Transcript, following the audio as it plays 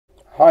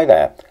Hi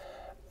there.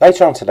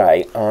 Later on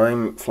today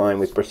I'm flying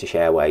with British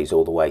Airways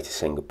all the way to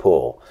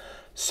Singapore.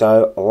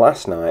 So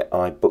last night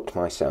I booked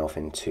myself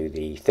into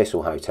the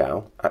Thistle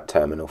Hotel at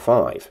Terminal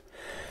 5.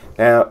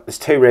 Now there's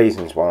two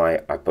reasons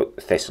why I booked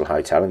the Thistle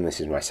Hotel, and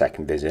this is my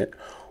second visit.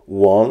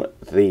 One,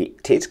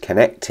 it is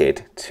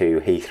connected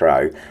to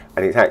Heathrow,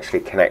 and it's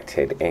actually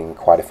connected in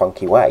quite a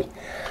funky way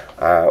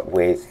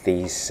with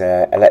these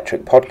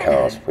electric pod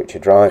cars, which are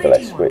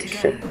driverless,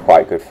 which are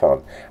quite good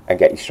fun and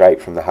get you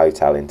straight from the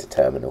hotel into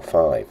Terminal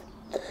 5.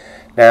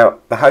 Now,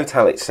 the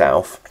hotel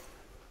itself,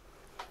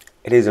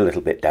 it is a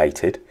little bit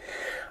dated.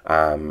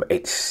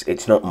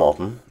 It's not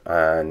modern,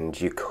 and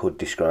you could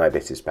describe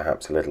it as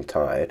perhaps a little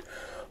tired,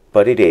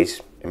 but it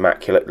is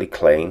immaculately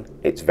clean.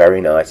 It's very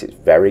nice, it's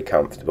very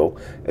comfortable.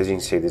 As you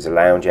can see, there's a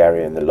lounge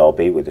area in the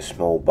lobby with a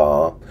small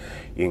bar.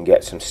 You can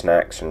get some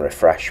snacks and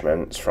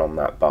refreshments from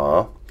that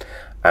bar,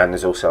 and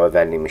there's also a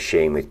vending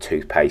machine with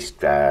toothpaste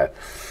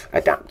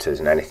adapters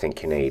and anything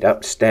you need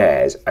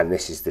upstairs. And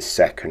this is the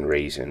second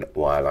reason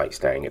why I like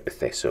staying at the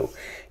Thistle,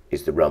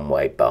 is the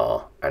runway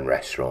bar and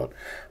restaurant.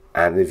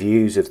 And the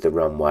views of the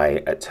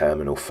runway at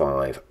Terminal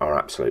 5 are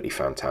absolutely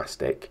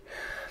fantastic.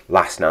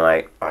 Last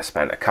night I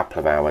spent a couple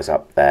of hours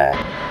up there,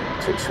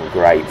 took some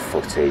great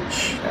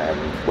footage,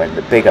 and when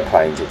the bigger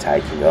planes are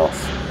taking off,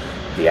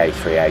 the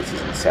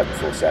A380s and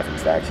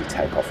 747s, they actually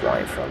take off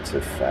right in front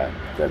of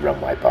the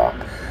runway bar.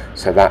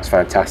 So that's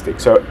fantastic.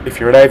 So if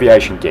you're an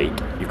aviation geek,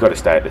 you've got to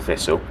stay at the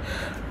Thistle,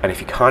 and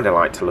if you kind of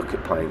like to look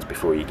at planes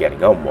before you're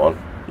getting on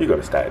one, you've got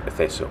to stay at the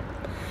Thistle.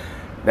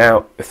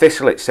 Now, the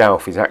Thistle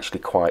itself is actually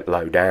quite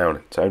low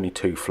down. It's only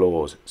 2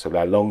 floors, so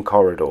they're long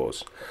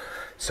corridors.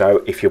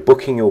 So if you're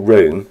booking your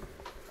room,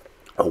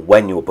 or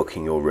when you're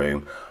booking your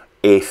room,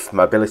 if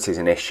mobility is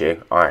an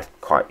issue, I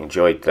quite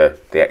enjoyed the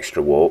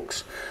extra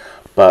walks,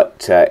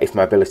 but if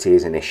mobility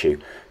is an issue,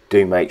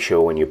 do make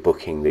sure when you're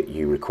booking that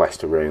you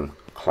request a room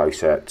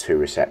closer to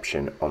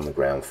reception on the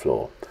ground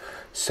floor.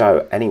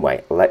 So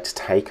anyway, let's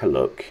take a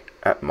look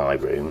at my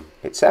room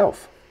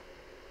itself.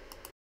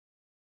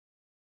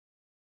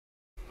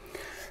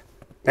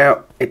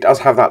 Now, it does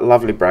have that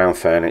lovely brown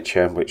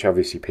furniture, which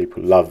obviously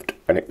people loved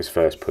when it was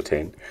first put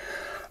in.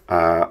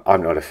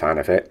 I'm not a fan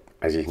of it,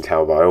 as you can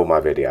tell by all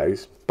my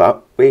videos,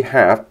 but we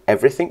have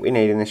everything we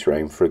need in this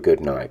room for a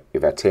good night.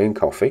 We've had tea and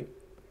coffee.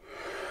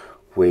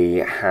 We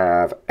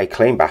have a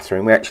clean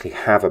bathroom. We actually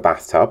have a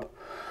bathtub,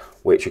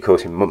 which of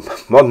course in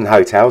modern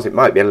hotels it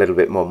might be a little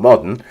bit more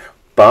modern,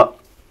 but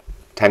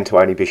tend to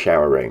only be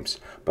shower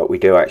rooms. But we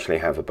do actually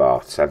have a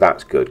bath, so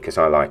that's good because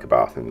I like a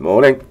bath in the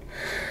morning.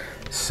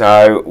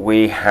 So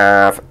we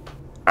have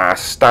our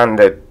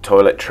standard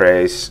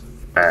toiletries,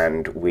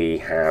 and we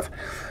have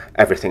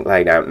everything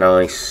laid out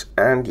nice,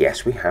 and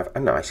yes, we have a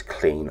nice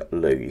clean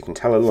loo. You can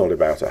tell a lot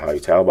about a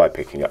hotel by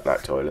picking up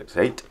that toilet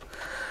seat.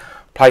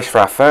 Place for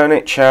our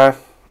furniture,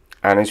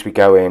 and as we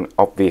go in,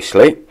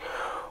 obviously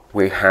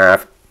we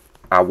have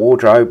our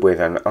wardrobe with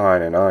an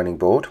iron and ironing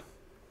board,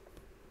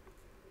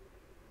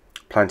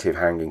 plenty of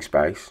hanging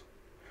space.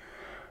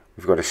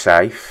 We've got a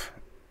safe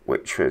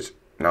which was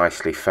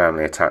nicely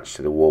firmly attached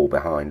to the wall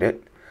behind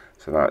it,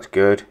 so that's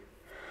good.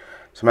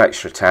 Some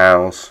extra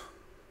towels.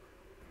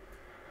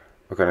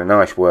 We've got a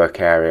nice work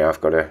area.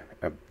 I've got a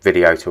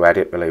video to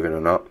edit, believe it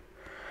or not,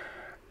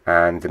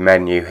 and the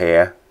menu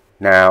here.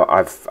 Now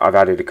I've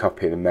added a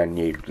copy of the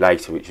menu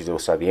later, which is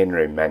also the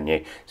in-room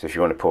menu, so if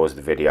you want to pause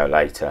the video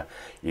later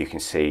you can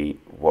see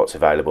what's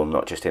available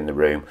not just in the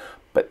room,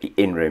 but the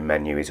in-room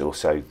menu is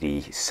also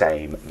the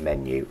same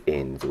menu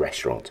in the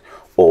restaurant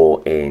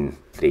or in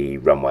the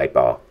runway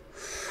bar.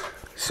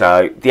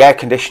 So the air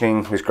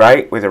conditioning was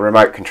great with a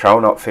remote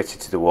control, not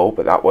fitted to the wall,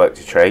 but that worked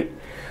a treat.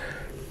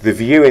 The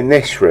view in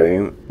this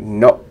room,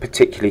 not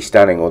particularly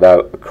stunning,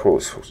 although of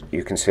course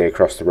you can see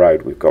across the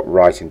road we've got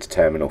right into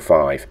Terminal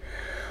 5.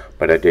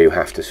 But I do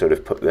have to sort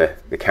of put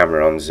the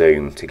camera on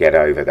zoom to get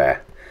over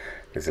there.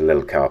 There's a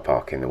little car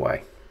park in the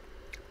way.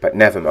 But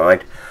never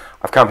mind,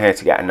 I've come here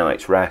to get a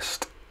night's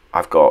rest.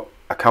 I've got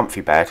a comfy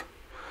bed.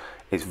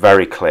 It's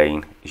very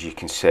clean, as you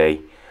can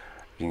see.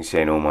 You can see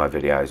in all my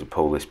videos. I'll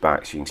pull this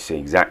back so you can see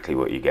exactly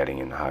what you're getting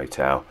in the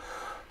hotel.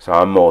 So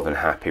I'm more than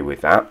happy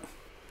with that.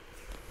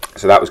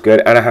 So that was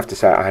good, and I have to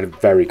say I had a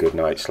very good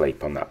night's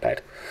sleep on that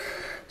bed.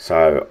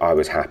 So I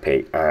was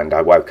happy, and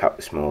I woke up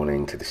this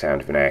morning to the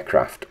sound of an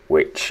aircraft,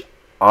 which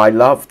I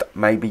loved.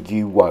 Maybe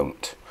you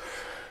won't.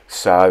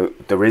 So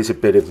there is a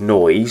bit of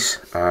noise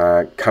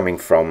coming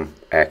from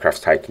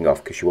aircraft taking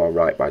off, because you are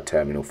right by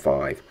Terminal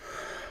 5.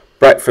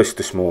 Breakfast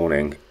this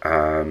morning,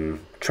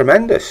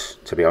 tremendous,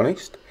 to be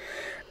honest.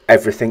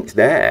 Everything's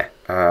there.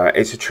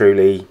 It's a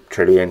truly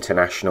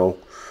international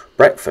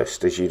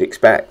breakfast, as you'd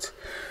expect.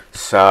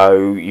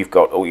 So you've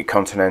got all your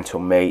continental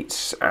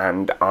meats,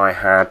 and I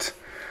had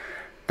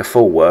the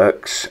full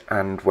works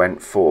and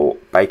went for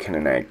bacon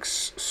and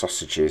eggs,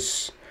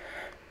 sausages,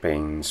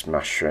 beans,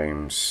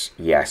 mushrooms.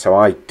 Yeah, so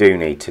I do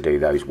need to do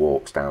those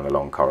walks down the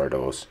long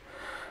corridors,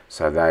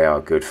 so they are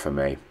good for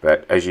me.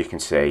 But as you can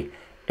see,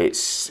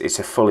 it's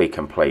a fully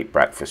complete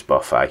breakfast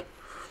buffet.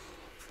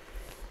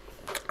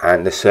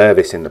 and the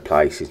service in the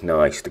place is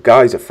nice. The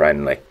guys are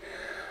friendly.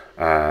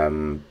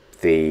 From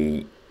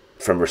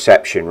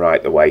reception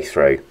right the way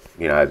through,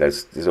 you know,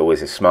 there's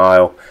always a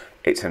smile.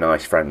 It's a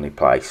nice, friendly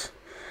place.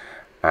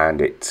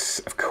 And it's,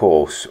 of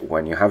course,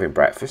 when you're having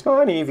breakfast, not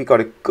only have you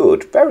got a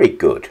good, very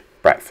good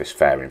breakfast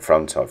fare in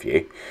front of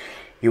you,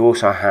 you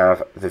also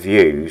have the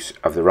views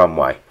of the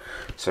runway.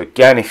 So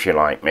again, if you're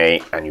like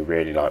me and you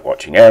really like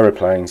watching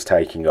aeroplanes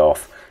taking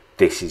off,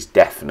 this is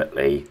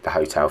definitely the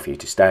hotel for you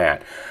to stay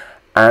at.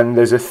 And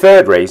there's a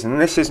third reason,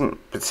 and this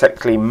isn't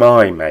particularly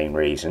my main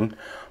reason,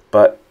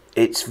 but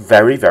it's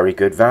very, very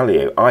good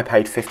value. I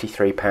paid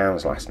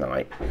 £53 last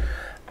night,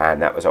 and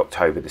that was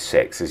October the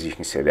 6th. As you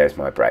can see, there's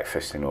my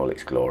breakfast in all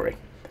its glory.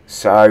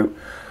 So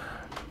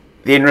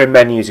the in-room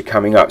menus are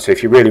coming up, so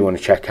if you really want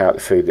to check out the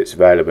food that's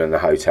available in the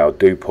hotel,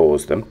 do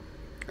pause them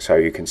so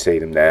you can see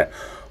them there.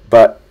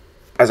 But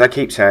as I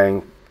keep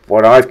saying,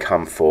 what I've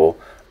come for,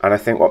 and I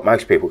think what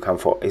most people come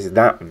for, is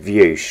that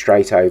view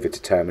straight over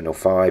to Terminal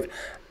 5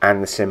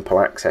 and the simple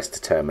access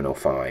to Terminal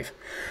 5.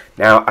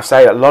 Now, I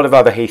say a lot of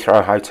other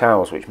Heathrow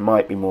hotels which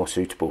might be more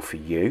suitable for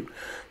you,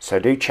 so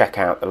do check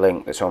out the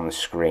link that's on the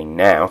screen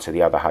now to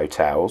the other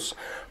hotels.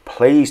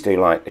 Please do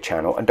like the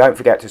channel, and don't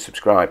forget to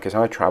subscribe, because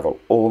I travel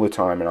all the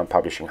time and I'm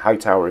publishing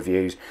hotel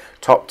reviews,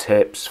 top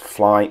tips,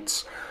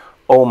 flights,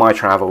 all my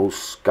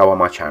travels go on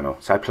my channel.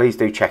 So please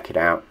do check it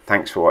out.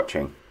 Thanks for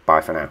watching.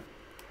 Bye for now.